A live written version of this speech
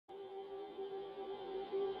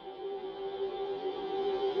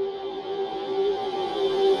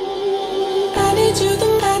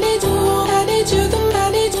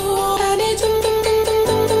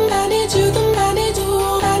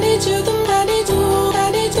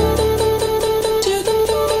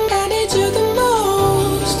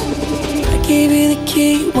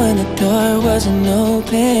when the door wasn't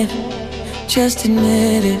open. Just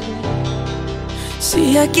admit it.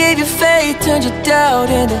 See, I gave you faith, turned your doubt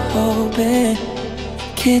into hope, and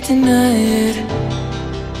can't deny it.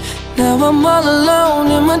 Now I'm all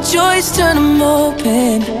alone and my joys turn them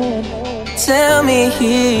open. Tell me,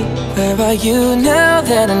 where are you now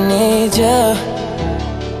that I need you?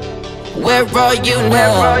 Where are you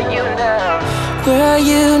now? Where are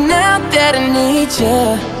you now that I need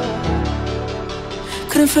you?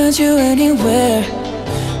 Couldn't find you anywhere.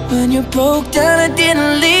 When you broke down, I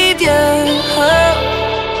didn't leave you.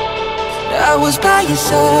 I was by your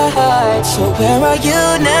side. So where are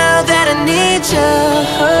you now that I need you?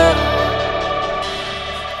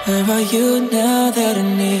 Where are you now that I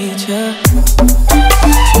need you?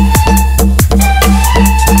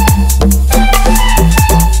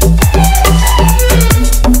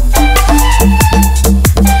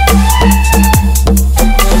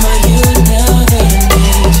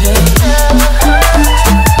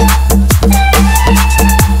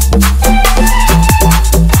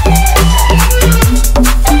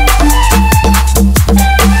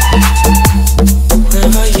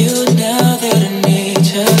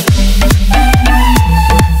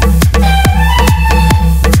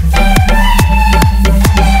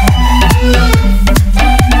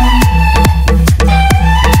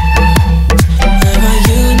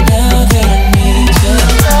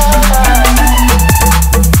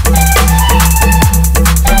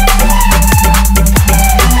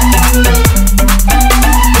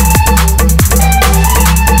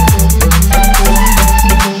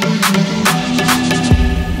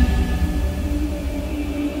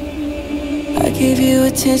 Gave you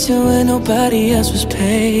attention when nobody else was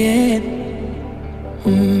paying.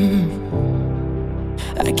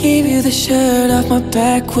 I gave you the shirt off my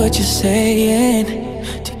back, what you saying,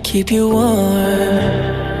 to keep you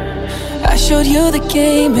warm. I showed you the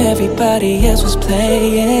game everybody else was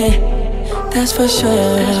playing. That's for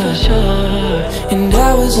sure. And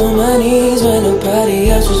I was on my knees when nobody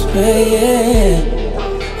else was praying.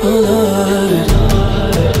 Oh Lord.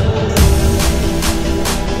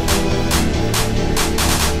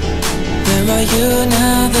 Where are you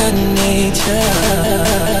now that I need you?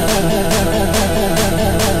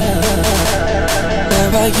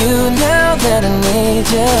 Where are you now that I need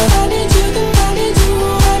you? I need you, I need you,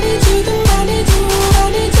 I need you, I need you, I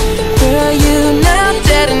need you. Where are you now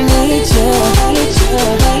that I need you? I need you,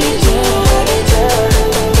 I need you, I need you.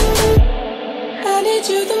 I need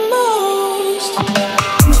you the most.